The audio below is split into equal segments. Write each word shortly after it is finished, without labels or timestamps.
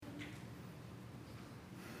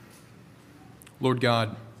Lord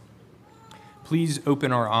God, please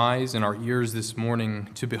open our eyes and our ears this morning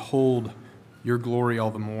to behold your glory all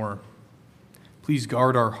the more. Please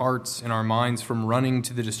guard our hearts and our minds from running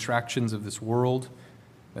to the distractions of this world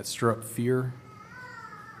that stir up fear.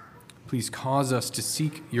 Please cause us to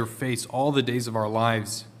seek your face all the days of our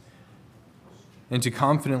lives and to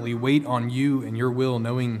confidently wait on you and your will,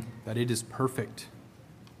 knowing that it is perfect.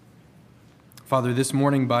 Father, this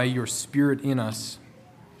morning, by your Spirit in us,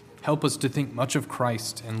 help us to think much of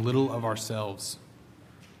Christ and little of ourselves.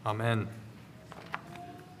 Amen.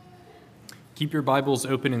 Keep your Bibles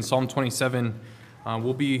open in Psalm 27.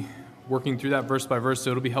 We'll be working through that verse by verse,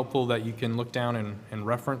 so it'll be helpful that you can look down and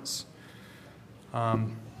reference.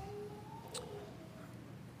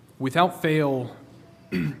 Without fail,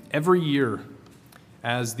 every year,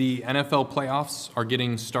 as the NFL playoffs are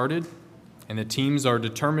getting started and the teams are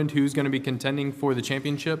determined who's going to be contending for the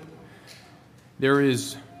championship, there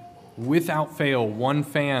is, without fail, one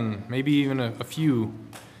fan, maybe even a few,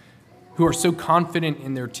 who are so confident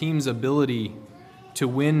in their team's ability to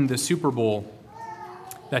win the Super Bowl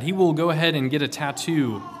that he will go ahead and get a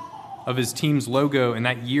tattoo of his team's logo in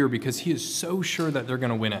that year because he is so sure that they're going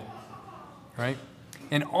to win it, right?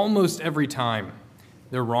 And almost every time,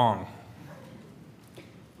 they're wrong.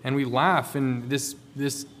 And we laugh, and this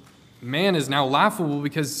man is now laughable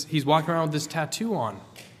because he's walking around with this tattoo on.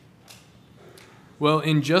 Well,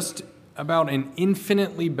 in just about an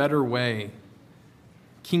infinitely better way,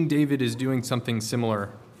 King David is doing something similar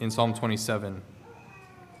in Psalm 27.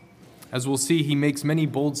 As we'll see, he makes many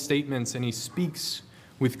bold statements and he speaks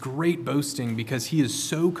with great boasting because he is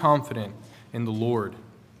so confident in the Lord.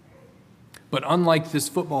 But unlike this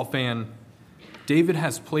football fan, David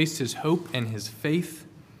has placed his hope and his faith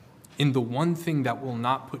in the one thing that will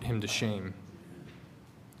not put him to shame.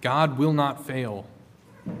 God will not fail.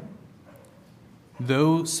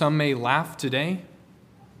 Though some may laugh today,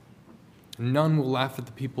 none will laugh at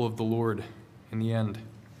the people of the Lord in the end.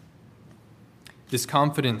 This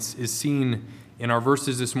confidence is seen in our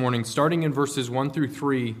verses this morning, starting in verses 1 through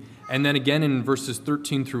 3, and then again in verses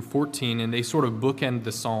 13 through 14, and they sort of bookend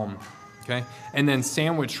the psalm. Okay? And then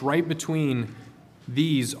sandwiched right between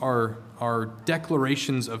these are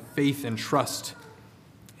declarations of faith and trust.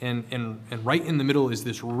 And right in the middle is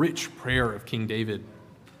this rich prayer of King David.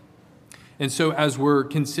 And so as we're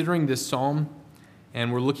considering this psalm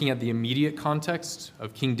and we're looking at the immediate context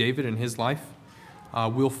of King David and his life,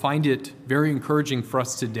 we'll find it very encouraging for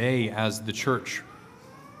us today as the church.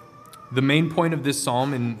 The main point of this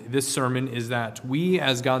psalm and this sermon is that we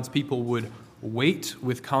as God's people would wait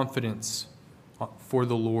with confidence for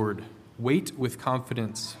the Lord. Wait with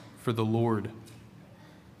confidence for the Lord.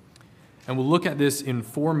 And we'll look at this in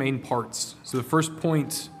four main parts. So the first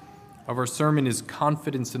point of our sermon is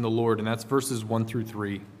confidence in the Lord, and that's verses 1 through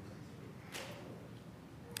 3.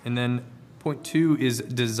 And then point 2 is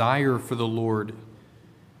desire for the Lord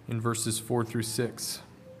in verses 4 through 6.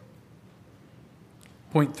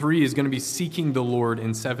 Point 3 is going to be seeking the Lord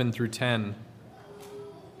in 7 through 10.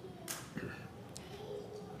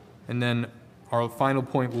 And then our final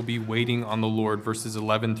point will be waiting on the Lord, verses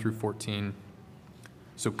 11 through 14.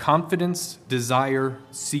 So confidence, desire,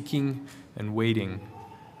 seeking, and waiting.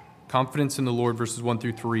 Confidence in the Lord, verses 1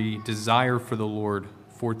 through 3. Desire for the Lord,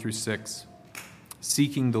 4 through 6.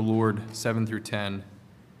 Seeking the Lord, 7 through 10.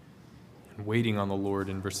 And waiting on the Lord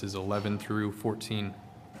in verses 11 through 14.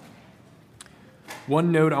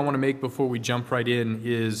 One note I want to make before we jump right in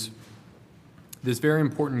is this very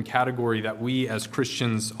important category that we as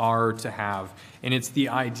Christians are to have. And it's the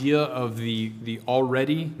idea of the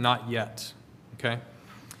already, not yet. Okay?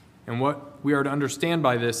 And what we are to understand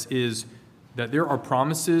by this is that there are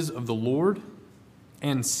promises of the Lord,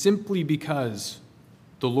 and simply because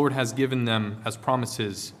the Lord has given them as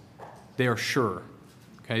promises, they are sure.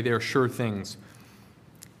 Okay? They are sure things.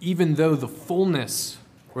 Even though the fullness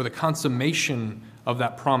or the consummation of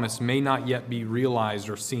that promise may not yet be realized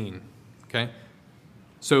or seen. Okay?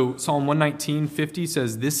 So Psalm 119:50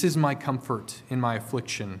 says, "This is my comfort in my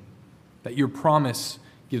affliction, that your promise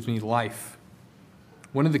gives me life."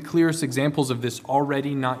 One of the clearest examples of this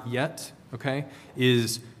already not yet, okay,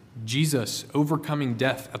 is Jesus overcoming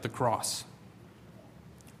death at the cross.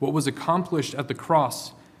 What was accomplished at the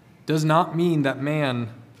cross does not mean that man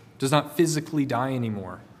does not physically die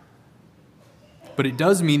anymore. But it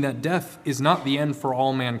does mean that death is not the end for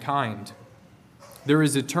all mankind. There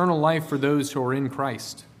is eternal life for those who are in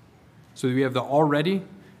Christ. So we have the already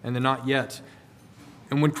and the not yet.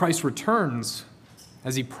 And when Christ returns,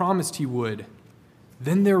 as he promised he would,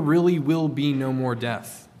 then there really will be no more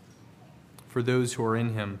death for those who are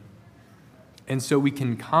in him. And so we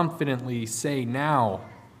can confidently say now,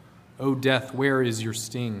 O death, where is your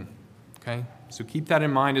sting? Okay? So keep that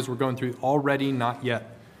in mind as we're going through already, not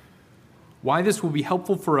yet. Why this will be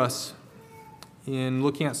helpful for us in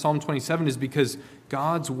looking at Psalm 27 is because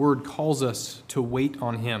God's word calls us to wait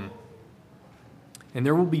on him. And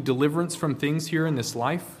there will be deliverance from things here in this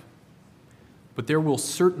life, but there will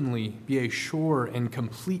certainly be a sure and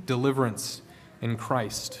complete deliverance in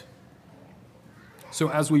Christ. So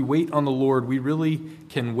as we wait on the Lord, we really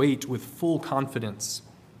can wait with full confidence,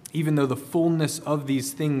 even though the fullness of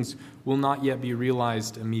these things will not yet be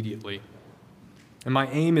realized immediately. And my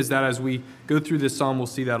aim is that as we go through this psalm, we'll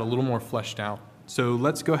see that a little more fleshed out. So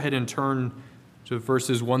let's go ahead and turn to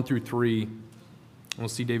verses 1 through 3. We'll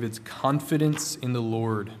see David's confidence in the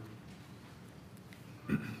Lord.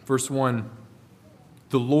 Verse 1,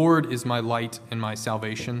 the Lord is my light and my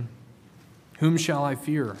salvation. Whom shall I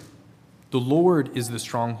fear? The Lord is the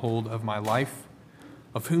stronghold of my life.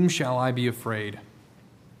 Of whom shall I be afraid?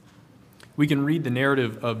 We can read the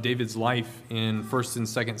narrative of David's life in 1 and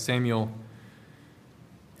 2 Samuel.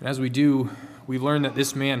 And as we do, we learn that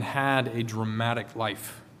this man had a dramatic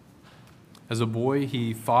life. As a boy,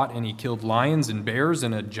 he fought and he killed lions and bears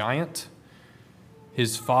and a giant.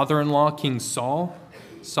 His father-in-law, King Saul,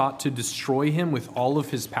 sought to destroy him with all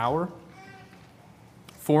of his power.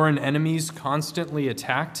 Foreign enemies constantly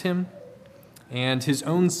attacked him, and his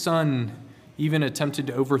own son even attempted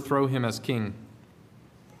to overthrow him as king.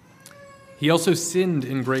 He also sinned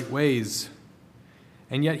in great ways,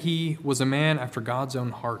 and yet he was a man after God's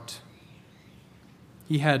own heart.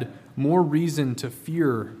 He had more reason to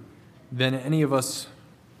fear than any of us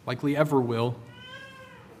likely ever will.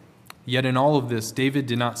 Yet in all of this, David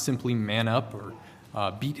did not simply man up or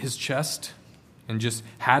beat his chest and just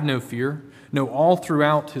had no fear. No, all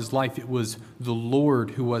throughout his life, it was the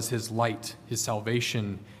Lord who was his light, his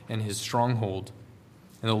salvation, and his stronghold.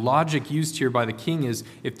 And the logic used here by the king is,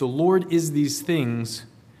 if the Lord is these things,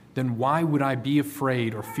 then why would I be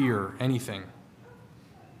afraid or fear anything?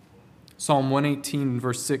 Psalm 118,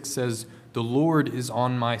 verse 6 says, the Lord is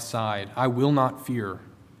on my side. I will not fear.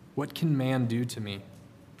 What can man do to me?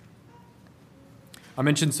 I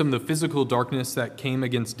mentioned some of the physical darkness that came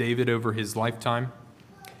against David over his lifetime.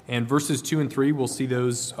 And verses 2 and 3, we'll see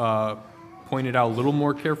those pointed out a little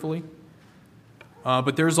more carefully.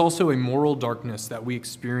 But there's also a moral darkness that we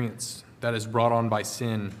experience that is brought on by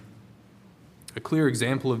sin. A clear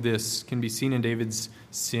example of this can be seen in David's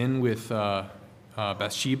sin with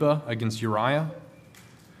Bathsheba against Uriah.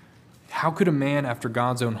 How could a man after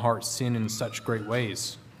God's own heart sin in such great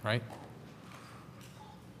ways, right?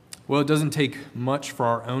 Well, it doesn't take much for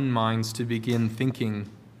our own minds to begin thinking,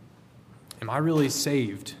 am I really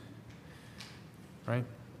saved? Right?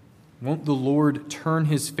 Won't the Lord turn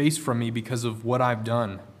his face from me because of what I've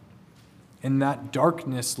done? And that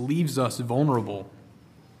darkness leaves us vulnerable.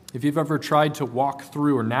 If you've ever tried to walk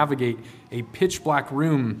through or navigate a pitch black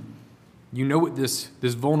room, you know what this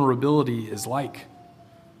vulnerability is like.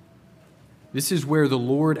 This is where the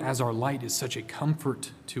Lord as our light is such a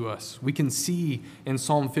comfort to us. We can see in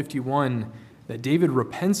Psalm 51 that David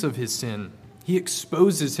repents of his sin. He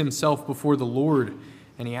exposes himself before the Lord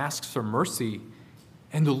and he asks for mercy,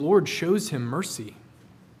 and the Lord shows him mercy.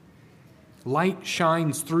 Light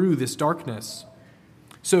shines through this darkness.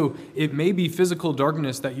 So it may be physical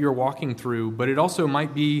darkness that you're walking through, but it also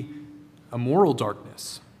might be a moral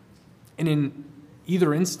darkness. And in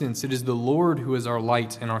either instance, it is the Lord who is our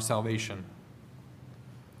light and our salvation.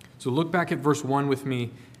 So look back at verse 1 with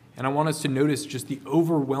me, and I want us to notice just the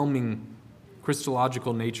overwhelming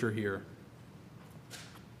Christological nature here.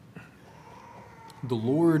 The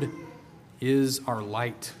Lord is our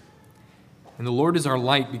light. And the Lord is our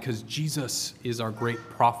light because Jesus is our great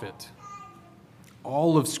prophet.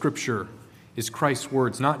 All of Scripture is Christ's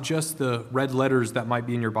words, not just the red letters that might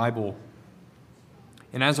be in your Bible.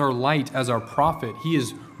 And as our light, as our prophet, he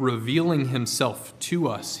is revealing himself to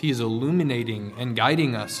us. He is illuminating and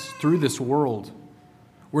guiding us through this world.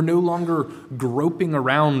 We're no longer groping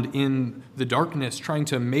around in the darkness, trying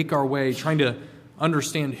to make our way, trying to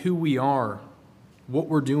understand who we are, what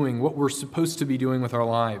we're doing, what we're supposed to be doing with our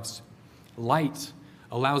lives. Light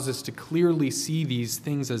allows us to clearly see these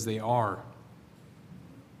things as they are.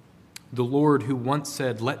 The Lord who once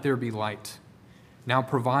said, "Let there be light," now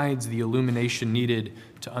provides the illumination needed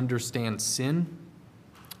to understand sin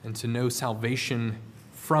and to know salvation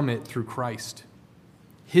from it through Christ.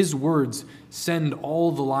 His words send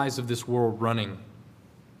all the lies of this world running.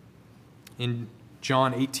 In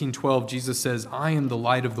John 18:12, Jesus says, "I am the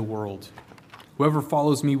light of the world. Whoever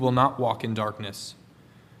follows me will not walk in darkness,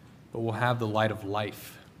 but will have the light of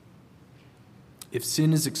life." If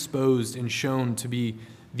sin is exposed and shown to be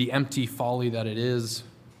the empty folly that it is,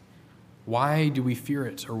 Why do we fear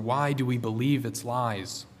it, or why do we believe its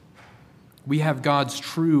lies? We have God's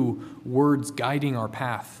true words guiding our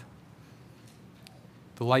path.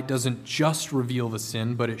 The light doesn't just reveal the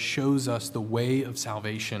sin, but it shows us the way of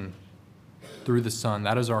salvation through the Son.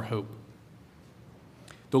 That is our hope.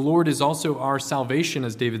 The Lord is also our salvation,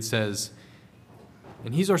 as David says.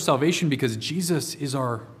 And he's our salvation because Jesus is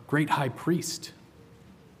our great high priest.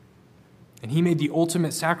 And he made the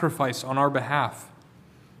ultimate sacrifice on our behalf.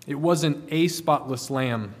 It wasn't a spotless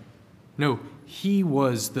lamb. No, he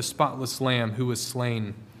was the spotless lamb who was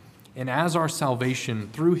slain. And as our salvation,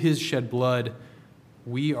 through his shed blood,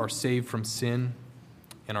 we are saved from sin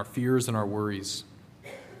and our fears and our worries.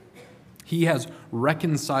 He has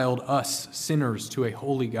reconciled us, sinners, to a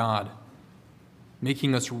holy God,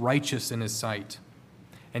 making us righteous in his sight.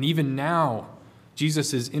 And even now,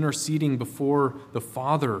 Jesus is interceding before the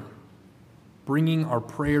Father, bringing our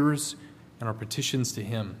prayers and our petitions to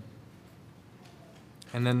him.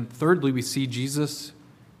 And then thirdly, we see Jesus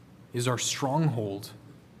is our stronghold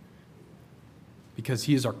because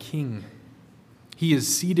he is our king. He is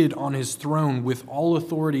seated on his throne with all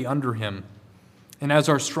authority under him. And as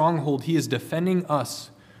our stronghold, he is defending us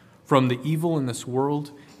from the evil in this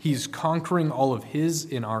world. He's conquering all of his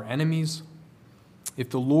in our enemies. If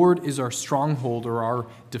the Lord is our stronghold or our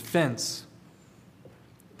defense,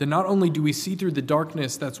 then not only do we see through the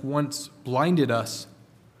darkness that's once blinded us,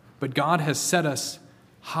 but God has set us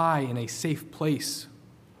high in a safe place,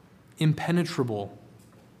 impenetrable.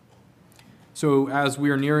 So as we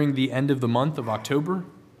are nearing the end of the month of October,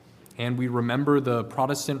 and we remember the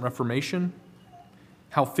Protestant Reformation,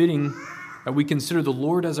 how fitting that we consider the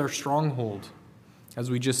Lord as our stronghold. As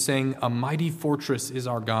we just sang, "A mighty fortress is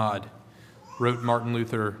our God," wrote Martin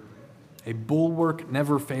Luther, "a bulwark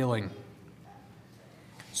never failing."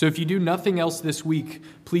 So if you do nothing else this week,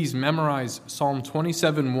 please memorize Psalm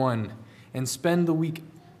 27:1 and spend the week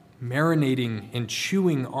marinating and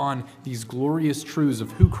chewing on these glorious truths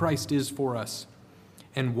of who Christ is for us,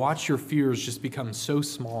 and watch your fears just become so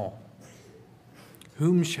small.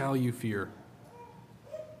 Whom shall you fear?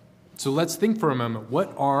 So let's think for a moment.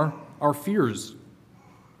 What are our fears?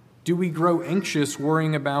 Do we grow anxious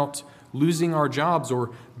worrying about losing our jobs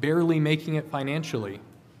or barely making it financially?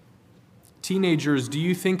 Teenagers, do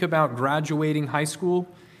you think about graduating high school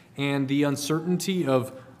and the uncertainty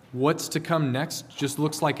of what's to come next just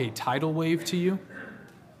looks like a tidal wave to you?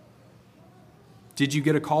 Did you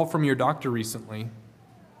get a call from your doctor recently?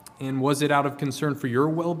 And was it out of concern for your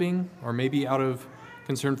well-being or maybe out of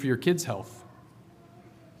concern for your kids' health?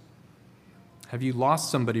 Have you lost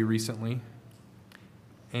somebody recently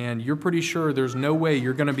and you're pretty sure there's no way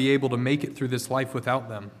you're going to be able to make it through this life without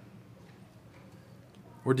them?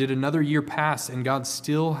 Or did another year pass and God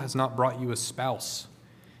still has not brought you a spouse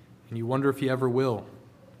and you wonder if he ever will?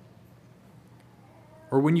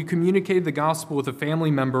 Or when you communicated the gospel with a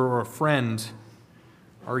family member or a friend,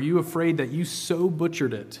 are you afraid that you so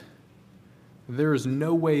butchered it, there is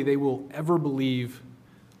no way they will ever believe,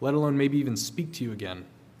 let alone maybe even speak to you again?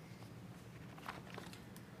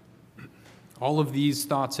 All of these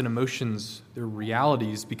thoughts and emotions, they're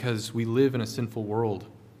realities because we live in a sinful world.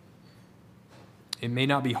 It may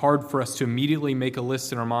not be hard for us to immediately make a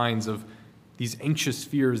list in our minds of these anxious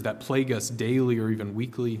fears that plague us daily or even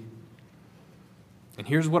weekly. And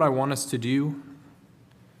here's what I want us to do.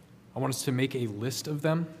 I want us to make a list of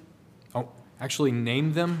them. Actually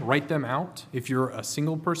name them, write them out. If you're a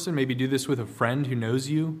single person, maybe do this with a friend who knows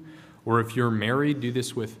you. Or if you're married, do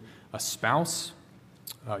this with a spouse,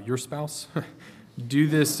 your spouse. Do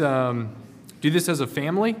this as a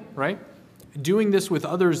family, right? Doing this with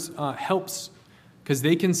others helps because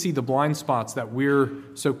they can see the blind spots that we're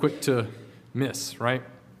so quick to miss, right?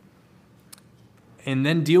 And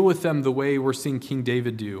then deal with them the way we're seeing King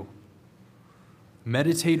David do.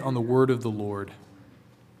 Meditate on the word of the Lord.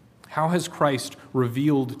 How has Christ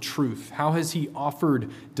revealed truth? How has he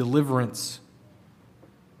offered deliverance?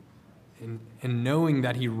 And knowing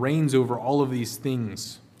that he reigns over all of these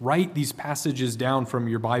things, write these passages down from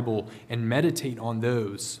your Bible and meditate on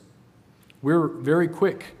those. We're very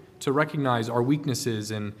quick to recognize our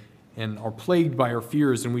weaknesses and are plagued by our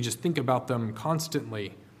fears, and we just think about them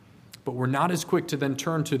constantly. But we're not as quick to then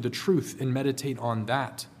turn to the truth and meditate on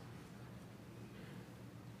that.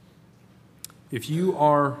 If you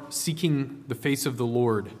are seeking the face of the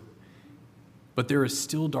Lord, but there is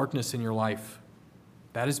still darkness in your life,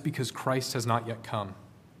 that is because Christ has not yet come.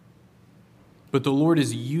 But the Lord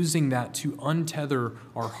is using that to untether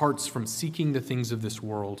our hearts from seeking the things of this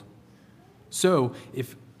world. So,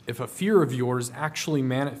 if a fear of yours actually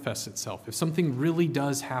manifests itself, if something really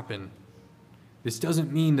does happen, this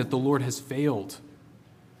doesn't mean that the Lord has failed.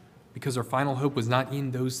 because our final hope was not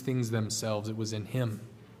in those things themselves, it was in him.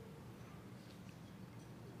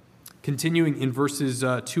 Continuing in verses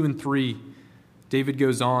 2 and 3, David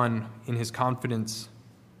goes on in his confidence.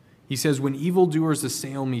 He says, "When evildoers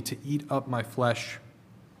assail me to eat up my flesh,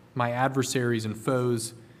 my adversaries and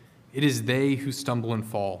foes, it is they who stumble and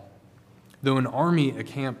fall. Though an army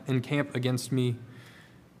encamp against me,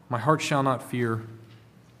 my heart shall not fear.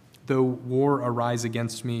 Though war arise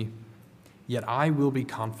against me, yet I will be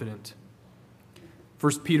confident."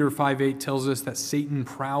 1 Peter 5:8 tells us that Satan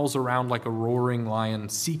prowls around like a roaring lion,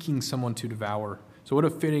 seeking someone to devour. So what a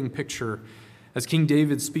fitting picture as King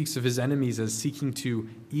David speaks of his enemies as seeking to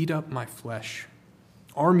eat up my flesh.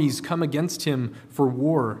 Armies come against him for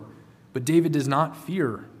war, but David does not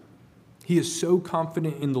fear. He is so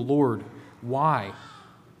confident in the Lord. Why?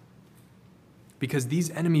 Because these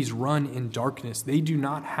enemies run in darkness. They do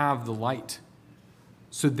not have the light.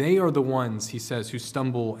 So they are the ones, he says, who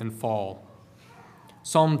stumble and fall.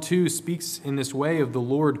 Psalm 2 speaks in this way of the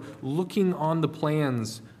Lord looking on the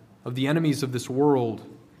plans of the enemies of this world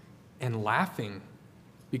and laughing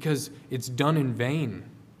because it's done in vain.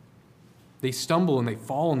 They stumble and they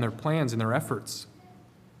fall in their plans and their efforts.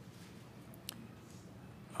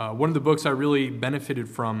 One of the books I really benefited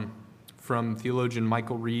from theologian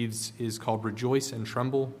Michael Reeves is called Rejoice and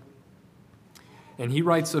Tremble. And he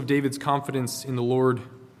writes of David's confidence in the Lord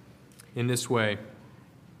in this way: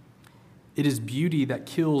 "It is beauty that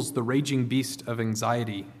kills the raging beast of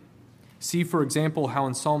anxiety. See, for example, how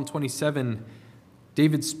in Psalm 27,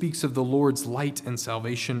 David speaks of the Lord's light and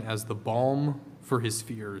salvation as the balm for his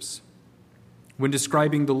fears. When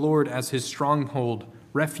describing the Lord as his stronghold,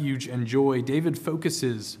 refuge, and joy, David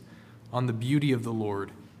focuses on the beauty of the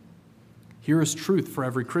Lord. Here is truth for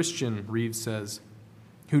every Christian," Reeves says,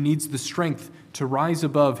 "who needs the strength to rise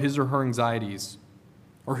above his or her anxieties,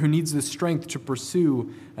 or who needs the strength to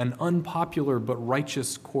pursue an unpopular but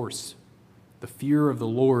righteous course. The fear of the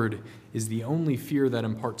Lord is the only fear that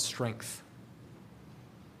imparts strength."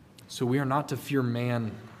 So we are not to fear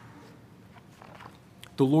man.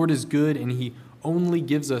 The Lord is good, and he only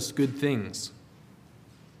gives us good things.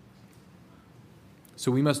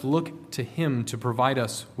 So we must look to him to provide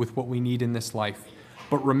us with what we need in this life.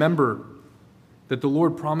 But remember that the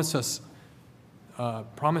Lord promises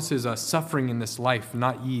us suffering in this life,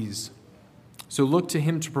 not ease. So look to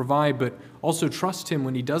him to provide, but also trust him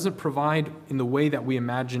when he doesn't provide in the way that we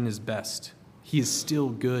imagine is best. He is still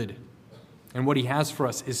good, and what he has for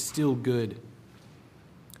us is still good.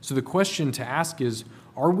 So the question to ask is,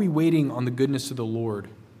 are we waiting on the goodness of the Lord,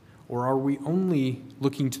 or are we only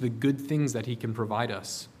looking to the good things that he can provide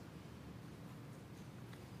us?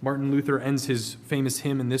 Martin Luther ends his famous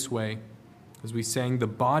hymn in this way, as we sang, "The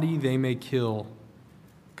body they may kill,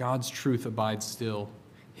 God's truth abides still.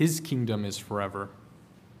 His kingdom is forever."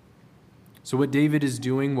 So what David is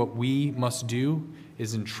doing, what we must do,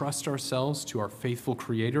 is entrust ourselves to our faithful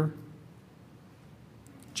Creator.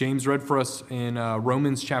 James read for us in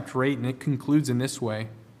Romans chapter 8, and it concludes in this way: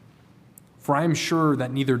 "For I am sure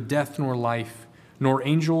that neither death nor life, nor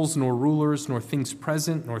angels nor rulers, nor things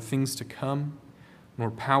present nor things to come, nor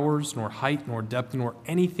powers, nor height, nor depth, nor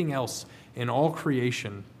anything else in all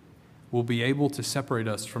creation will be able to separate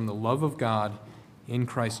us from the love of God in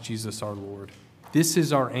Christ Jesus our Lord." This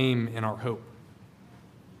is our aim and our hope.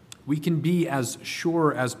 We can be as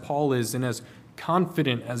sure as Paul is and as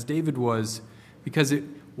confident as David was because it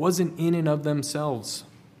wasn't in and of themselves.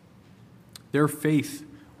 Their faith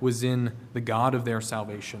was in the God of their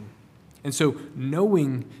salvation. And so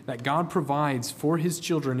knowing that God provides for his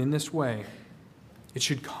children in this way, it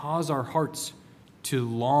should cause our hearts to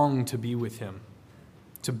long to be with him,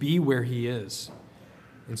 to be where he is.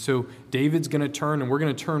 And so David's going to turn, and we're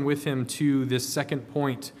going to turn with him to this second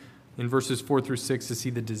point in verses 4 through 6 to see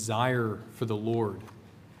the desire for the Lord.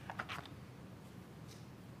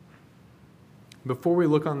 Before we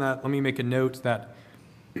look on that, let me make a note that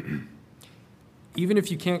even if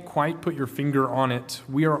you can't quite put your finger on it,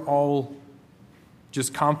 we are all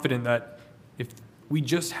just confident that if we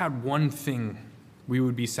just had one thing, we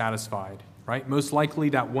would be satisfied, right? Most likely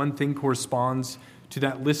that one thing corresponds to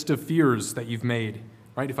that list of fears that you've made,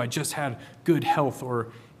 right? If I just had good health, or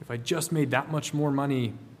if I just made that much more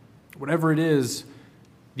money, whatever it is,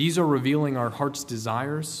 these are revealing our heart's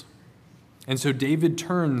desires. And so David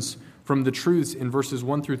turns from the truths in verses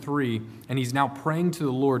 1 through 3, and he's now praying to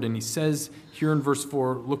the Lord, and he says here in verse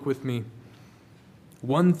 4, look with me,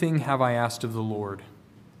 "One thing have I asked of the Lord,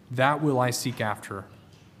 that will I seek after,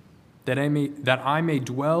 that I may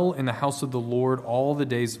dwell in the house of the Lord all the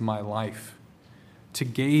days of my life, to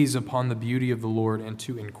gaze upon the beauty of the Lord and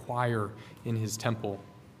to inquire in his temple."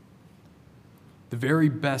 The very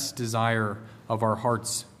best desire of our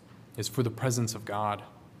hearts is for the presence of God.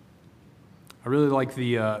 I really like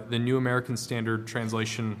the New American Standard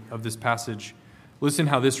translation of this passage. Listen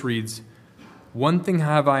how this reads. "One thing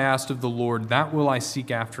have I asked of the Lord, that will I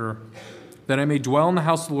seek after, that I may dwell in the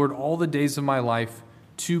house of the Lord all the days of my life,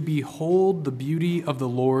 to behold the beauty of the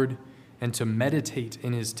Lord and to meditate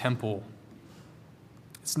in his temple."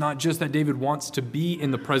 It's not just that David wants to be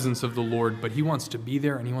in the presence of the Lord, but he wants to be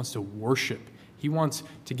there and he wants to worship. He wants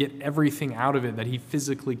to get everything out of it that he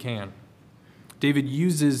physically can. David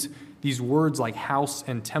uses these words like house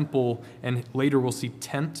and temple, and later we'll see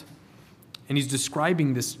tent, and he's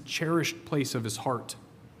describing this cherished place of his heart.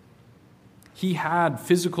 He had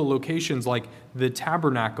physical locations like the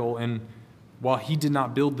tabernacle, and while he did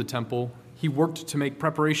not build the temple, he worked to make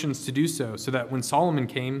preparations to do so that when Solomon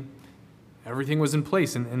came, everything was in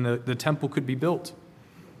place and the temple could be built.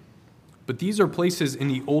 But these are places in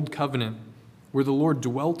the Old Covenant where the Lord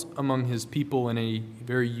dwelt among his people in a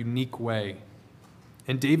very unique way.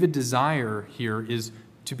 And David's desire here is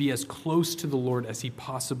to be as close to the Lord as he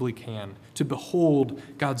possibly can, to behold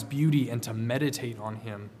God's beauty and to meditate on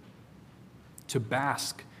him, to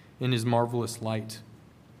bask in his marvelous light.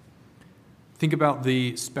 Think about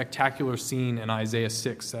the spectacular scene in Isaiah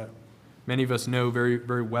 6 that many of us know very,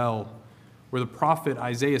 very well, where the prophet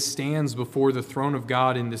Isaiah stands before the throne of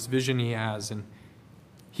God in this vision he has, and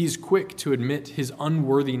he's quick to admit his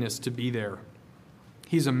unworthiness to be there.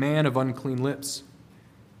 He's a man of unclean lips.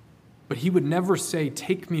 But he would never say,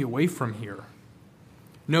 "Take me away from here."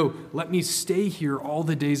 No, "Let me stay here all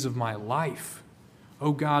the days of my life.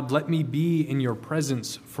 Oh God, let me be in your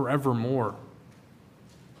presence forevermore."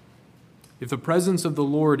 If the presence of the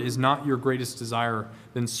Lord is not your greatest desire,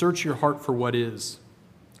 then search your heart for what is.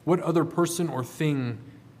 What other person or thing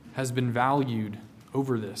has been valued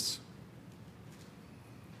over this?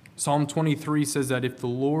 Psalm 23 says that if the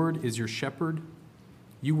Lord is your shepherd,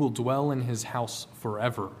 you will dwell in his house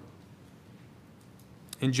forever.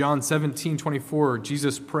 In John 17:24,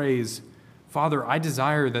 Jesus prays, "Father, I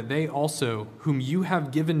desire that they also, whom you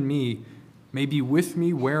have given me, may be with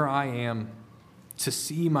me where I am, to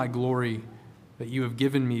see my glory that you have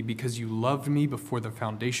given me because you loved me before the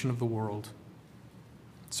foundation of the world."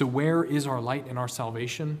 So where is our light and our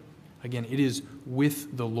salvation? Again, it is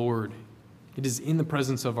with the Lord. It is in the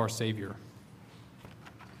presence of our Savior.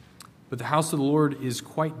 But the house of the Lord is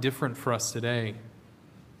quite different for us today.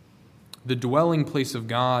 The dwelling place of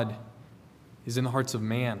God is in the hearts of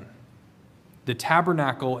man. The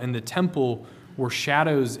tabernacle and the temple were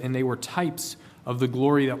shadows and they were types of the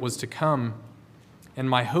glory that was to come. And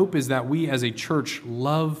my hope is that we as a church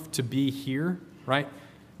love to be here, right?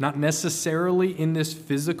 Not necessarily in this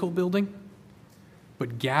physical building,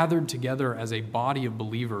 but gathered together as a body of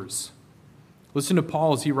believers. Listen to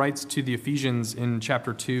Paul as he writes to the Ephesians in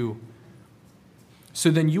chapter 2. "So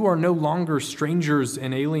then you are no longer strangers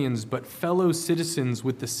and aliens, but fellow citizens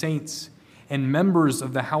with the saints and members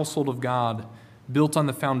of the household of God, built on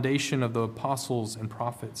the foundation of the apostles and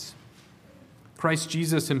prophets. Christ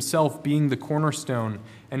Jesus himself being the cornerstone,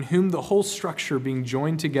 and whom the whole structure being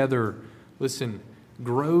joined together," listen,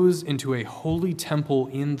 "grows into a holy temple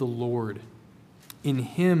in the Lord. In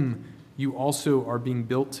him you also are being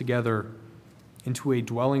built together into a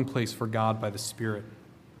dwelling place for God by the Spirit."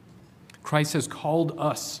 Christ has called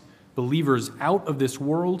us, believers, out of this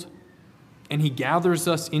world, and he gathers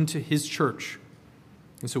us into his church.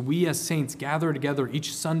 And so we as saints gather together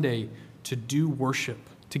each Sunday to do worship,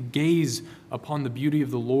 to gaze upon the beauty of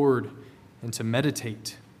the Lord, and to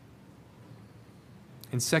meditate.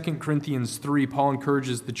 In 2 Corinthians 3, Paul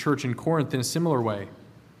encourages the church in Corinth in a similar way.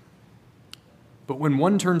 "But when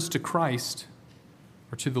one turns to Christ,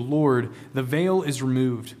 or to the Lord, the veil is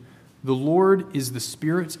removed. The Lord is the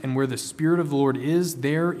Spirit, and where the Spirit of the Lord is,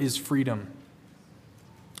 there is freedom.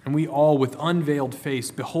 And we all, with unveiled face,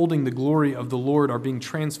 beholding the glory of the Lord, are being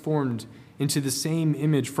transformed into the same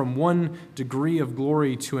image from one degree of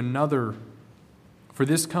glory to another. For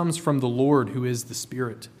this comes from the Lord, who is the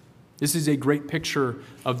Spirit." This is a great picture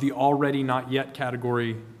of the already not yet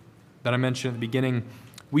category that I mentioned at the beginning.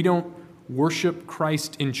 We don't worship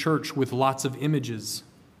Christ in church with lots of images.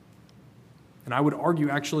 And I would argue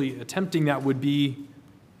actually attempting that would be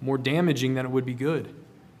more damaging than it would be good.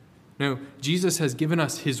 No, Jesus has given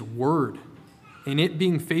us his word, and it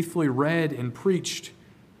being faithfully read and preached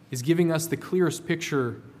is giving us the clearest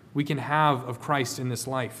picture we can have of Christ in this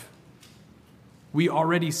life. We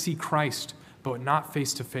already see Christ, but not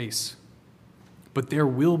face to face. But there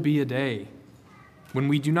will be a day when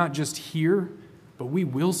we do not just hear, but we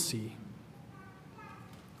will see.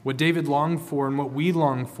 What David longed for and what we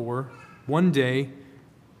long for, one day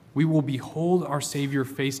We will behold our Savior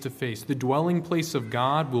face to face. The dwelling place of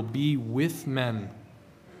God will be with men.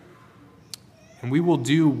 And we will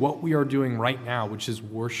do what we are doing right now, which is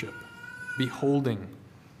worship, beholding.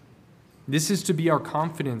 This is to be our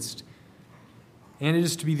confidence, and it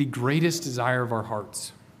is to be the greatest desire of our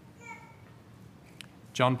hearts.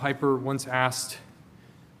 John Piper once asked,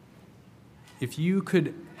 if you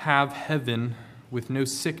could have heaven with no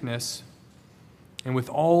sickness, and with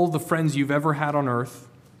all the friends you've ever had on earth,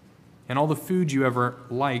 and all the food you ever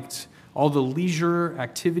liked, all the leisure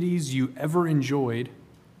activities you ever enjoyed,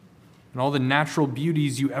 and all the natural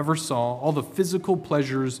beauties you ever saw, all the physical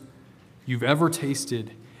pleasures you've ever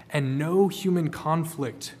tasted, and no human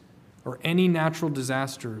conflict or any natural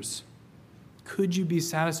disasters, could you be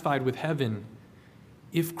satisfied with heaven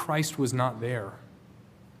if Christ was not there?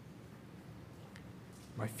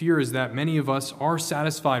 My fear is that many of us are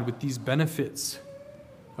satisfied with these benefits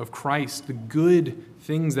of Christ, the good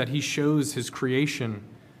things that he shows his creation,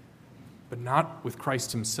 but not with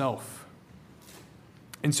Christ himself.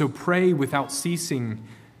 And so pray without ceasing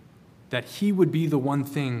that he would be the one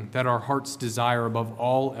thing that our hearts desire above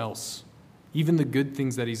all else, even the good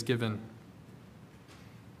things that he's given.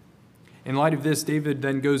 In light of this, David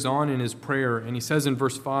then goes on in his prayer, and he says in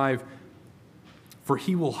verse 5, "For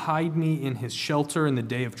he will hide me in his shelter in the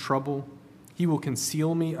day of trouble. He will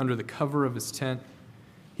conceal me under the cover of his tent.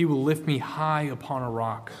 He will lift me high upon a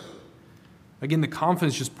rock." Again, the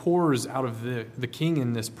confidence just pours out of the king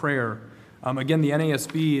in this prayer. Again, the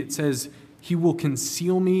NASB, it says, "He will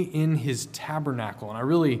conceal me in his tabernacle." And I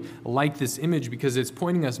really like this image because it's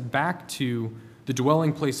pointing us back to the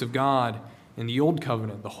dwelling place of God in the Old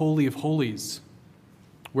Covenant, the Holy of Holies,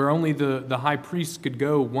 where only the high priest could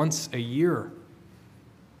go once a year.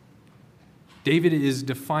 David is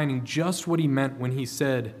defining just what he meant when he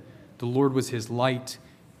said the Lord was his light,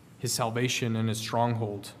 his salvation, and his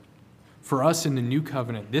stronghold. For us in the New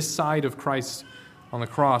Covenant, this side of Christ on the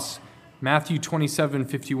cross, Matthew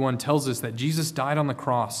 27:51 tells us that Jesus died on the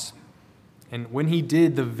cross. And when he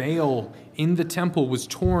did, the veil in the temple was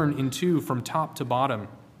torn in two from top to bottom.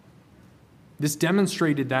 This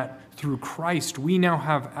demonstrated that through Christ, we now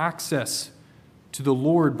have access to the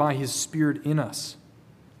Lord by his Spirit in us.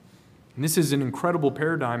 And this is an incredible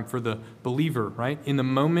paradigm for the believer, right? In the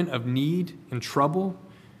moment of need and trouble,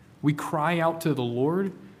 we cry out to the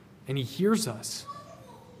Lord, and he hears us.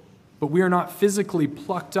 But we are not physically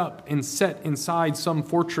plucked up and set inside some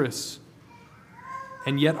fortress.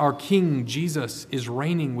 And yet our King, Jesus, is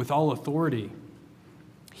reigning with all authority.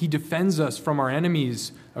 He defends us from our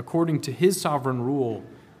enemies according to his sovereign rule.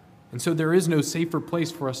 And so there is no safer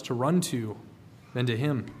place for us to run to than to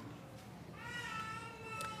him.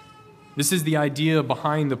 This is the idea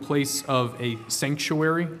behind the place of a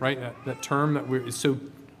sanctuary, right? That term that is so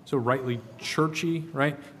rightly churchy,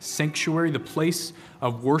 right? Sanctuary, the place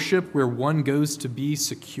of worship where one goes to be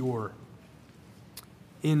secure.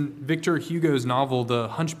 In Victor Hugo's novel, The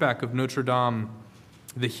Hunchback of Notre Dame,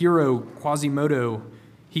 the hero Quasimodo,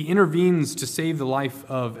 he intervenes to save the life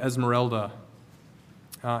of Esmeralda,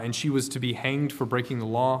 and she was to be hanged for breaking the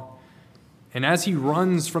law. And as he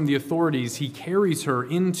runs from the authorities, he carries her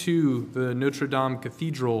into the Notre Dame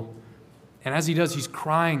Cathedral. And as he does, he's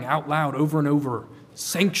crying out loud over and over,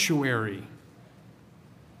 "Sanctuary."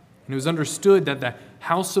 And it was understood that the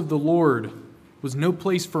house of the Lord was no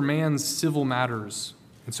place for man's civil matters.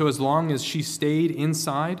 And so as long as she stayed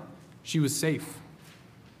inside, she was safe.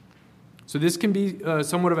 So this can be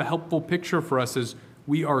somewhat of a helpful picture for us as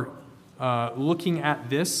we are looking at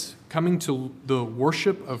this, coming to the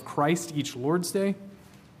worship of Christ each Lord's Day.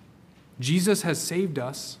 Jesus has saved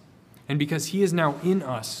us, and because he is now in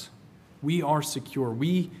us, we are secure.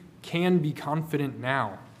 We can be confident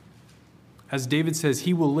now. As David says,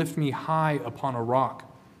 he will lift me high upon a rock.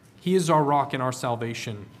 He is our rock and our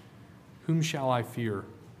salvation. Whom shall I fear?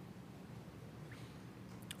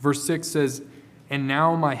 Verse 6 says, "And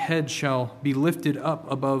now my head shall be lifted up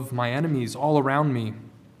above my enemies all around me.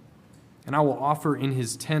 And I will offer in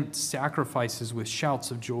his tent sacrifices with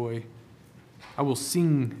shouts of joy. I will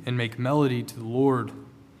sing and make melody to the Lord."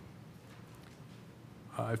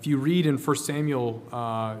 If you read in 1 Samuel,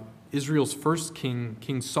 Israel's first king,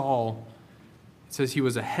 King Saul, it says he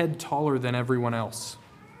was a head taller than everyone else.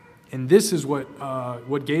 And this is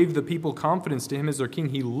what gave the people confidence to him as their king.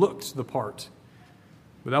 He looked the part.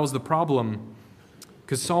 But that was the problem,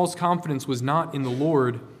 because Saul's confidence was not in the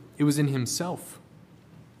Lord, it was in himself.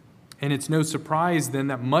 And it's no surprise then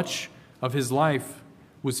that much of his life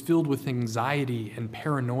was filled with anxiety and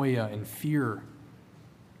paranoia and fear.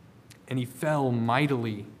 And he fell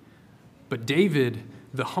mightily. But David,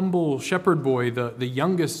 the humble shepherd boy, the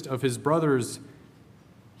youngest of his brothers,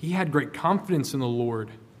 He had great confidence in the Lord,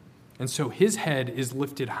 and so his head is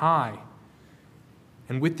lifted high.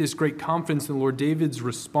 And with this great confidence in the Lord, David's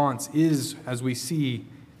response is, as we see,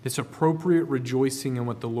 this appropriate rejoicing in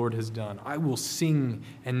what the Lord has done. I will sing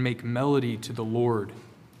and make melody to the Lord.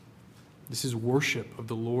 This is worship of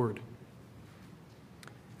the Lord.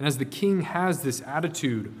 And as the king has this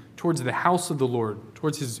attitude towards the house of the Lord,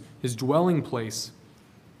 towards his dwelling place,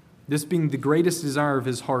 this being the greatest desire of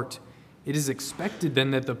his heart, it is expected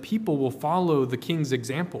then that the people will follow the king's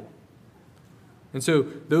example. And so,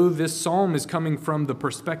 though this psalm is coming from the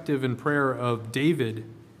perspective and prayer of David,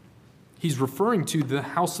 he's referring to the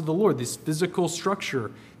house of the Lord, this physical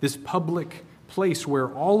structure, this public place where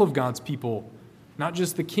all of God's people, not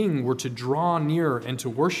just the king, were to draw near and to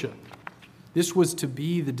worship. This was to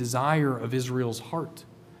be the desire of Israel's heart.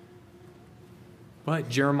 But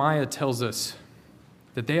Jeremiah tells us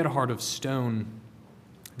that they had a heart of stone.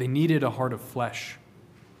 They needed a heart of flesh.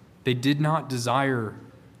 They did not desire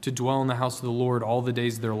to dwell in the house of the Lord all the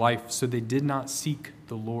days of their life, so they did not seek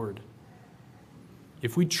the Lord.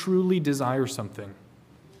 If we truly desire something,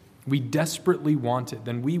 we desperately want it,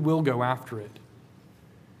 then we will go after it.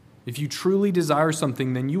 If you truly desire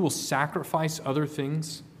something, then you will sacrifice other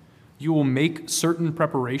things. You will make certain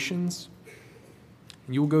preparations,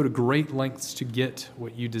 and you will go to great lengths to get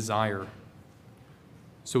what you desire.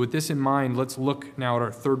 So with this in mind, let's look now at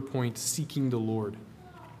our third point, seeking the Lord.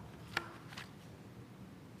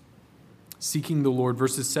 Seeking the Lord,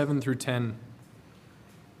 verses 7 through 10.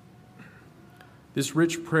 This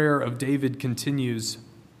rich prayer of David continues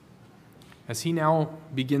as he now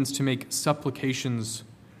begins to make supplications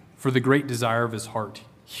for the great desire of his heart.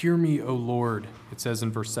 Hear me, O Lord, it says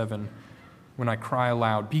in verse 7, when I cry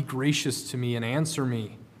aloud. Be gracious to me and answer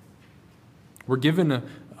me. We're given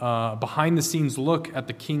a behind-the-scenes look at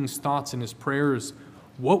the king's thoughts and his prayers.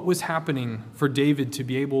 What was happening for David to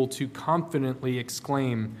be able to confidently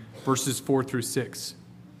exclaim verses 4 through 6?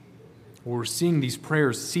 Well, we're seeing these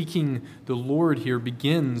prayers. Seeking the Lord here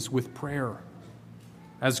begins with prayer.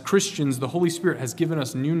 As Christians, the Holy Spirit has given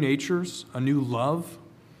us new natures, a new love.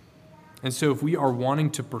 And so if we are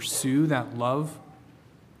wanting to pursue that love,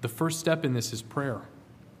 the first step in this is prayer.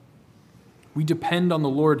 We depend on the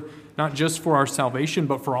Lord not just for our salvation,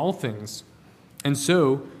 but for all things. And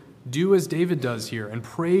so do as David does here and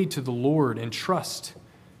pray to the Lord and trust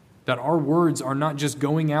that our words are not just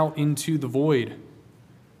going out into the void,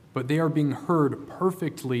 but they are being heard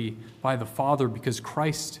perfectly by the Father because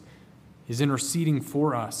Christ is interceding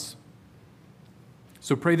for us.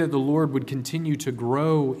 So pray that the Lord would continue to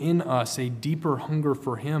grow in us a deeper hunger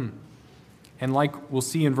for him. And like we'll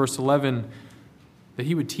see in verse 11, that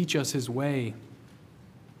he would teach us his way.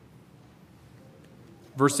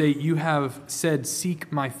 Verse 8, you have said,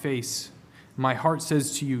 seek my face. My heart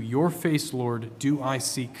says to you, your face, Lord, do I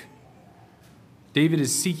seek. David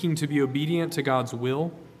is seeking to be obedient to God's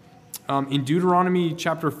will. In Deuteronomy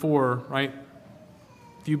chapter 4, right,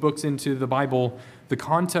 a few books into the Bible, the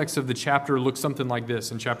context of the chapter looks something like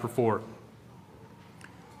this in chapter 4.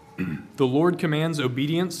 The Lord commands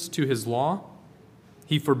obedience to his law.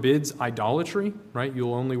 He forbids idolatry, right?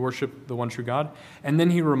 You'll only worship the one true God. And then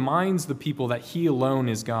he reminds the people that he alone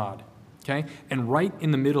is God, okay? And right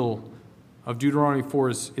in the middle of Deuteronomy 4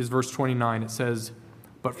 is verse 29. It says,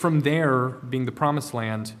 but from there, being the promised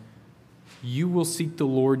land, you will seek the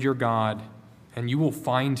Lord your God, and you will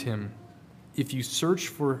find him if you search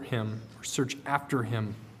for him or search after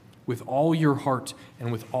him with all your heart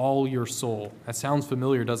and with all your soul. That sounds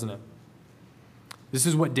familiar, doesn't it? This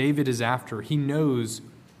is what David is after. He knows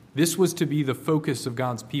this was to be the focus of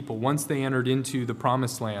God's people once they entered into the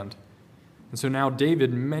promised land. And so now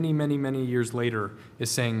David, many, many, many years later, is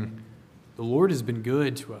saying, the Lord has been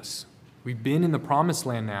good to us. We've been in the promised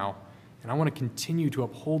land now, and I want to continue to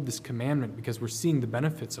uphold this commandment because we're seeing the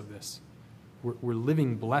benefits of this. We're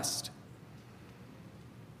living blessed.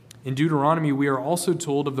 In Deuteronomy, we are also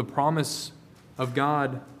told of the promise of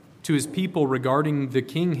God to his people regarding the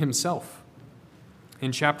king himself.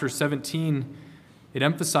 In chapter 17, it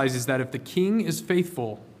emphasizes that if the king is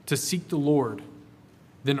faithful to seek the Lord,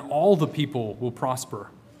 then all the people will prosper.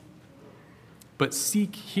 But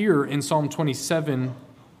seek here in Psalm 27,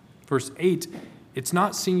 verse 8, it's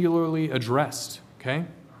not singularly addressed, okay?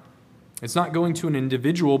 It's not going to an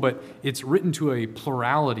individual, but it's written to a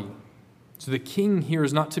plurality. So the king here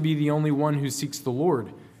is not to be the only one who seeks the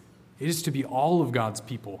Lord. It is to be all of God's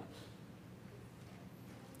people.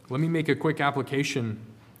 Let me make a quick application.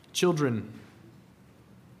 Children,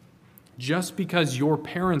 just because your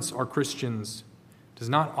parents are Christians does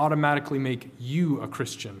not automatically make you a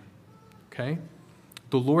Christian, okay?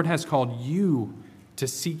 The Lord has called you to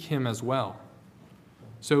seek him as well.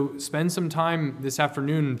 So spend some time this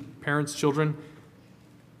afternoon, parents, children,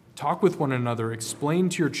 talk with one another, explain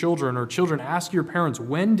to your children, or children, ask your parents,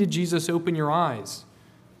 when did Jesus open your eyes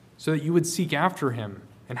so that you would seek after him?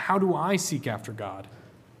 And how do I seek after God?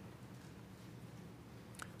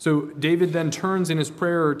 So David then turns in his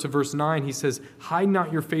prayer to verse 9. He says, hide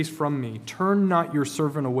not your face from me. Turn not your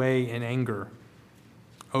servant away in anger.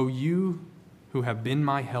 O you who have been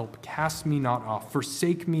my help, cast me not off.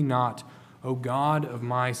 Forsake me not, O God of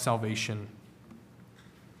my salvation.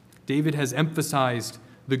 David has emphasized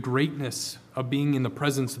the greatness of being in the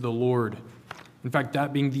presence of the Lord. In fact,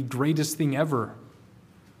 that being the greatest thing ever.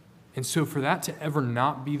 And so for that to ever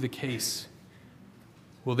not be the case,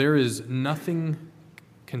 well, there is nothing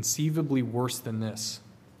conceivably worse than this.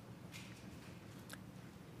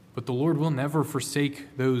 But the Lord will never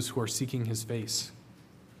forsake those who are seeking his face.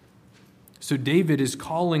 So David is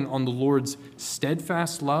calling on the Lord's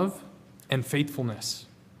steadfast love and faithfulness.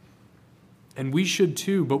 And we should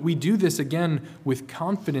too, but we do this again with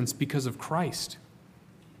confidence because of Christ.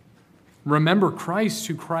 Remember Christ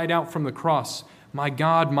who cried out from the cross, my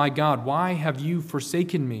God, why have you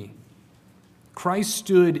forsaken me? Christ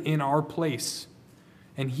stood in our place,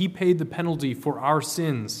 and he paid the penalty for our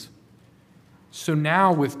sins. So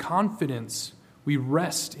now with confidence, we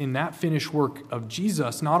rest in that finished work of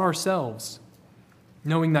Jesus, not ourselves,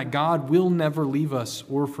 knowing that God will never leave us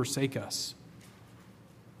or forsake us.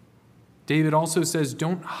 David also says,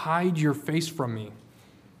 don't hide your face from me.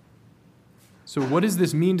 So what does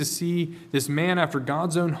this mean to see this man after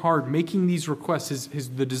God's own heart making these requests?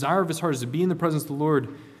 The desire of his heart is to be in the presence of the Lord.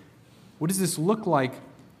 What does this look like?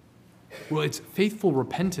 Well, it's faithful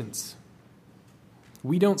repentance.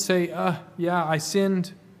 We don't say, yeah, I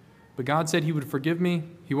sinned, but God said he would forgive me.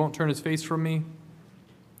 He won't turn his face from me,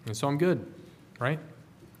 and so I'm good, right?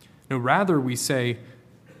 No, rather we say,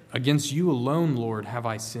 against you alone, Lord, have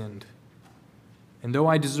I sinned. And though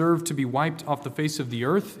I deserve to be wiped off the face of the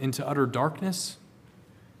earth into utter darkness,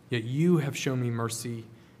 yet you have shown me mercy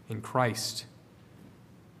in Christ.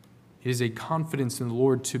 It is a confidence in the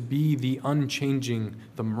Lord to be the unchanging,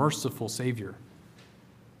 the merciful Savior.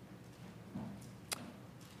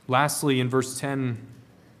 Lastly, in verse 10,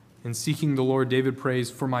 in seeking the Lord, David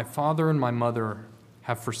prays, for my father and my mother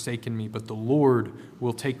have forsaken me, but the Lord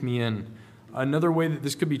will take me in. Another way that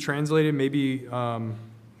this could be translated, maybe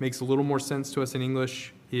makes a little more sense to us in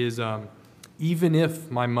English, is even if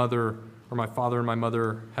my mother or my father and my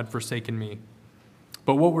mother had forsaken me.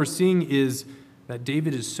 But what we're seeing is that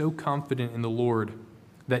David is so confident in the Lord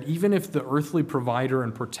that even if the earthly provider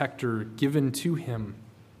and protector given to him,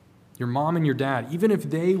 your mom and your dad, even if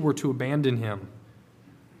they were to abandon him,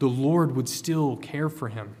 the Lord would still care for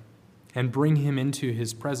him and bring him into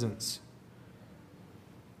his presence.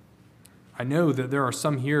 I know that there are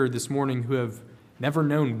some here this morning who have never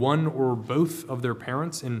known one or both of their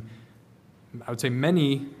parents, and I would say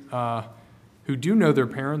many who do know their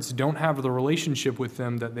parents don't have the relationship with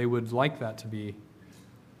them that they would like that to be.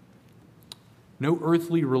 No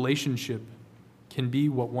earthly relationship can be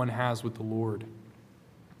what one has with the Lord.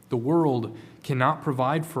 The world cannot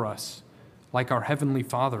provide for us like our Heavenly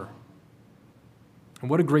Father. And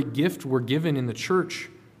what a great gift we're given in the church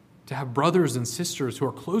to have brothers and sisters who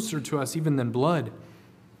are closer to us even than blood.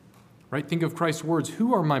 Right? Think of Christ's words,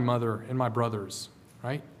 who are my mother and my brothers?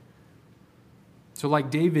 Right? So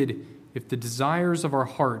like David, if the desires of our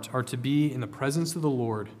heart are to be in the presence of the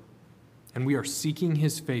Lord, and we are seeking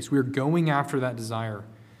his face, we are going after that desire,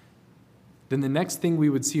 then the next thing we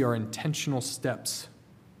would see are intentional steps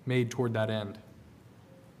made toward that end.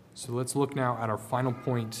 So let's look now at our final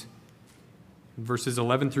point, verses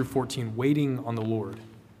 11 through 14, waiting on the Lord.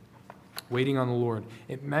 Waiting on the Lord.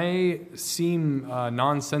 It may seem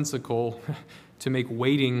nonsensical to make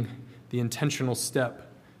waiting the intentional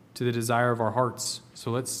step to the desire of our hearts.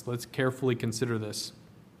 So let's carefully consider this.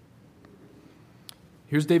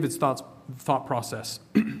 Here's David's thought process.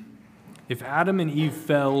 If Adam and Eve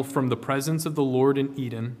fell from the presence of the Lord in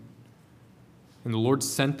Eden, and the Lord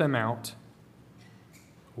sent them out,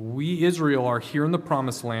 we, Israel, are here in the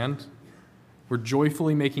promised land. We're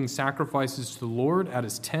joyfully making sacrifices to the Lord at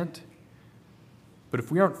his tent. But if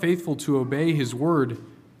we aren't faithful to obey his word,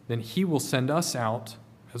 then he will send us out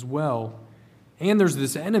as well. And there's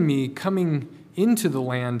this enemy coming into the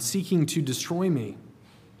land seeking to destroy me.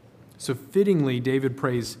 So fittingly, David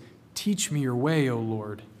prays, teach me your way, O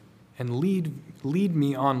Lord, and lead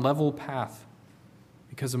me on level path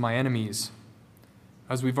because of my enemies.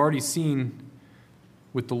 As we've already seen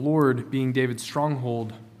with the Lord being David's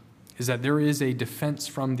stronghold, is that there is a defense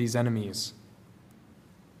from these enemies.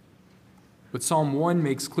 But Psalm 1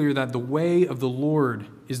 makes clear that the way of the Lord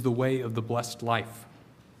is the way of the blessed life.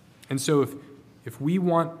 And so if we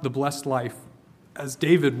want the blessed life, as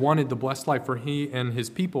David wanted the blessed life for he and his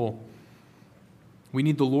people, we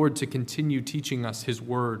need the Lord to continue teaching us his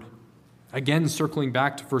word. Again, circling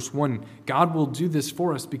back to verse 1, God will do this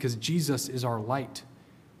for us because Jesus is our light.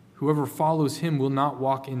 Whoever follows him will not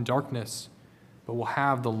walk in darkness, but will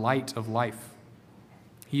have the light of life.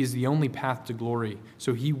 He is the only path to glory,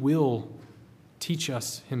 so he will teach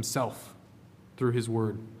us himself through his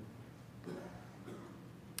word.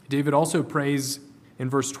 David also prays in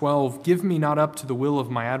verse 12, "Give me not up to the will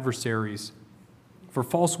of my adversaries, for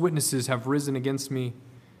false witnesses have risen against me,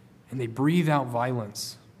 and they breathe out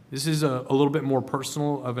violence." This is a little bit more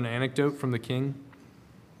personal of an anecdote from the king.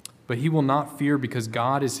 But he will not fear because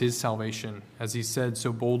God is his salvation, as he said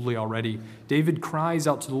so boldly already. David cries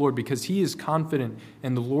out to the Lord because he is confident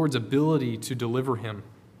in the Lord's ability to deliver him.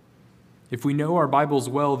 If we know our Bibles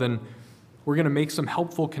well, then we're going to make some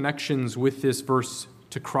helpful connections with this verse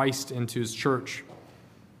to Christ and to his church.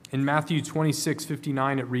 In Matthew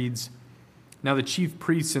 26:59, it reads, "Now the chief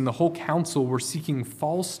priests and the whole council were seeking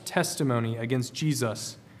false testimony against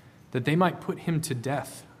Jesus, that they might put him to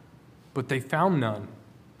death. But they found none,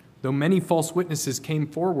 though many false witnesses came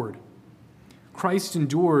forward. Christ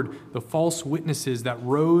endured the false witnesses that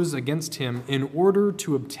rose against him in order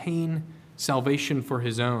to obtain salvation for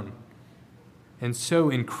his own. And so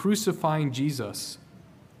in crucifying Jesus,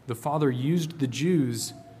 the Father used the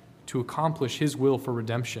Jews to accomplish his will for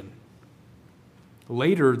redemption."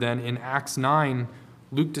 Later, then, in Acts 9,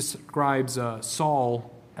 Luke describes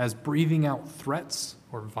Saul as breathing out threats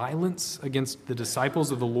or violence against the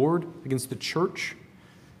disciples of the Lord, against the church.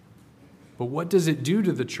 But what does it do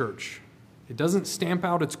to the church? It doesn't stamp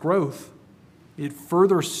out its growth. It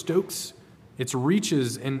further stokes its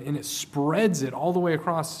reaches and it spreads it all the way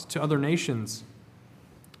across to other nations.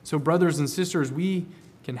 So, brothers and sisters, we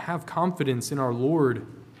can have confidence in our Lord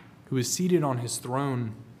who is seated on his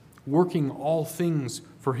throne, working all things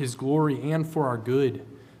for his glory and for our good.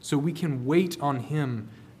 So we can wait on him,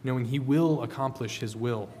 knowing he will accomplish his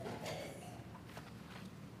will.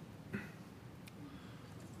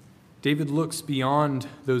 David looks beyond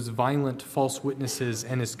those violent false witnesses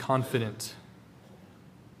and is confident.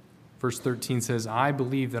 Verse 13 says, "I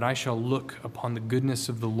believe that I shall look upon the goodness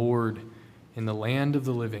of the Lord in the land of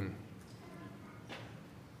the living."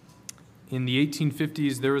 In the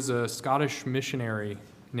 1850s, there was a Scottish missionary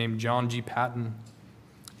named John G. Paton,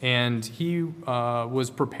 and he was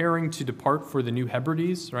preparing to depart for the New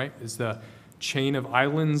Hebrides, right? It's the chain of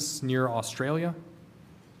islands near Australia.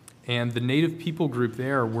 And the native people group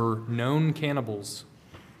there were known cannibals.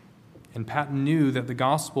 And Paton knew that the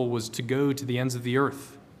gospel was to go to the ends of the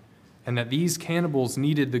earth, and that these cannibals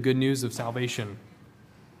needed the good news of salvation.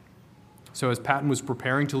 So as Paton was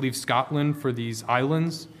preparing to leave Scotland for these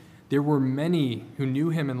islands, there were many who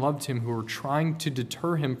knew him and loved him who were trying to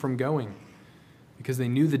deter him from going because they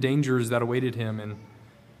knew the dangers that awaited him and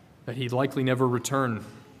that he'd likely never return.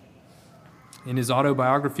 In his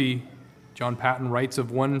autobiography, John Paton writes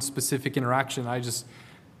of one specific interaction.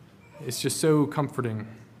 It's just so comforting.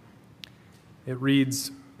 It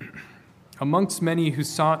reads, "Amongst many who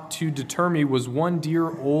sought to deter me was one dear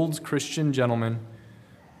old Christian gentleman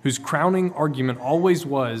whose crowning argument always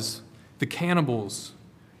was, 'The cannibals,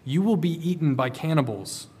 you will be eaten by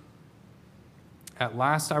cannibals.' At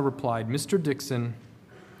last I replied, 'Mr. Dixon,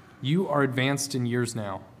 you are advanced in years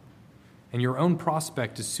now, and your own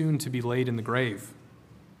prospect is soon to be laid in the grave,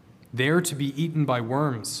 there to be eaten by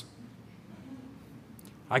worms.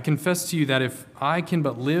 I confess to you that if I can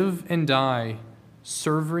but live and die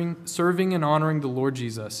serving and honoring the Lord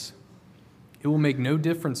Jesus, it will make no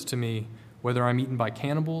difference to me whether I'm eaten by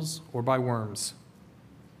cannibals or by worms.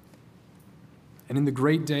 And in the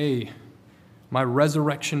great day, my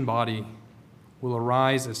resurrection body will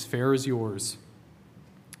arise as fair as yours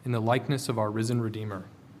in the likeness of our risen Redeemer.'"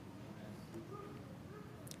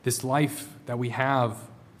 This life that we have,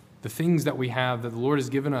 the things that we have that the Lord has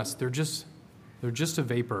given us, they're just a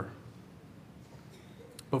vapor.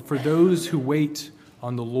 But for those who wait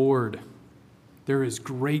on the Lord, there is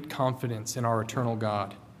great confidence in our eternal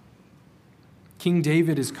God. King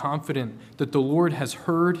David is confident that the Lord has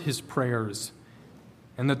heard his prayers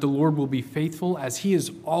and that the Lord will be faithful as he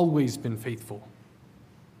has always been faithful.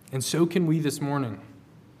 And so can we this morning.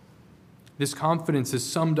 This confidence is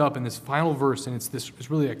summed up in this final verse, and it's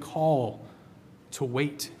really a call to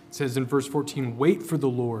wait. It says in verse 14, "Wait for the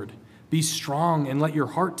Lord. Be strong and let your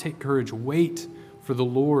heart take courage. Wait for the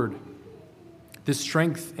Lord." This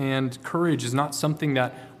strength and courage is not something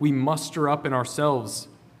that we muster up in ourselves.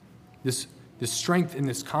 This strength and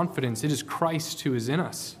this confidence, it is Christ who is in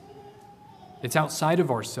us. It's outside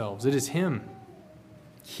of ourselves. It is him.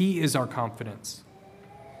 He is our confidence.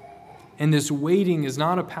 And this waiting is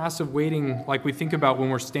not a passive waiting like we think about when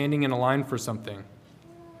we're standing in a line for something.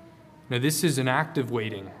 No, this is an active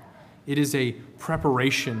waiting. It is a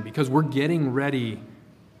preparation because we're getting ready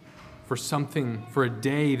for something, for a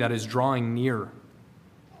day that is drawing near.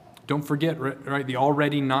 Don't forget, right, the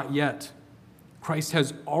already not yet. Christ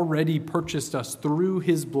has already purchased us through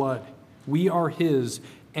his blood. We are his,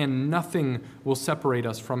 and nothing will separate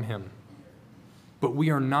us from him. But we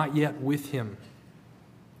are not yet with him.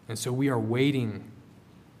 And so we are waiting.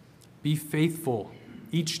 Be faithful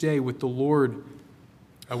each day with the Lord,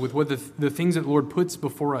 with what the things that the Lord puts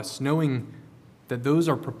before us, knowing that those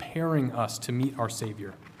are preparing us to meet our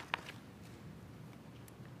Savior.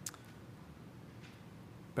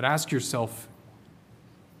 But ask yourself,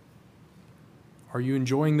 are you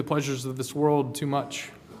enjoying the pleasures of this world too much?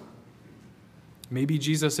 Maybe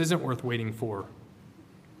Jesus isn't worth waiting for.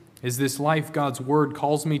 Is this life God's word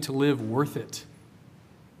calls me to live worth it?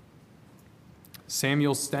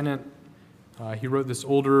 Samuel Stennett, he wrote this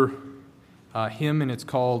older hymn, and it's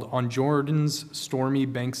called "On Jordan's Stormy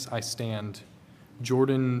Banks I Stand."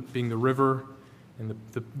 Jordan being the river, and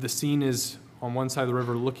the scene is on one side of the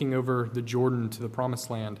river looking over the Jordan to the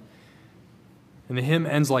promised land. And the hymn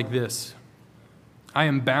ends like this: I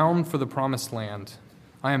am bound for the promised land.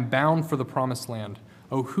 I am bound for the promised land.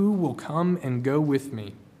 Oh, who will come and go with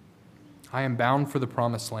me? I am bound for the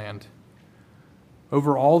promised land.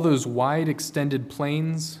 Over all those wide extended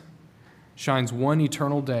plains shines one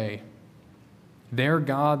eternal day. There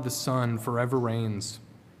God the Son forever reigns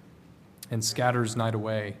and scatters night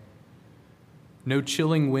away. No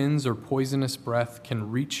chilling winds or poisonous breath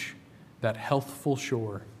can reach that healthful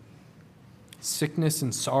shore. Sickness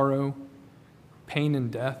and sorrow, pain and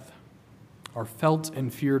death are felt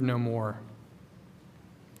and feared no more.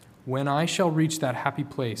 When I shall reach that happy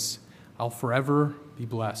place, I'll forever be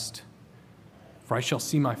blessed. For I shall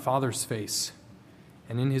see my Father's face,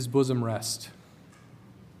 and in his bosom rest.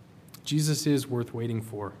 Jesus is worth waiting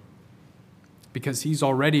for, because he's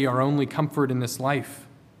already our only comfort in this life.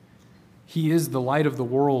 He is the light of the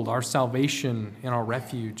world, our salvation and our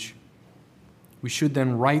refuge. We should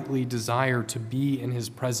then rightly desire to be in his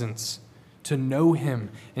presence, to know him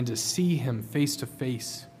and to see him face to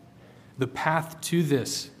face. The path to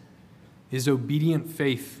this is obedient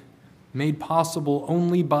faith, made possible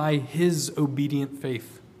only by his obedient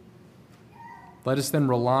faith. Let us then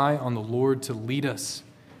rely on the Lord to lead us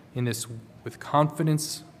in this with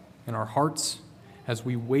confidence in our hearts as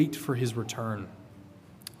we wait for his return.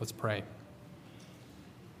 Let's pray.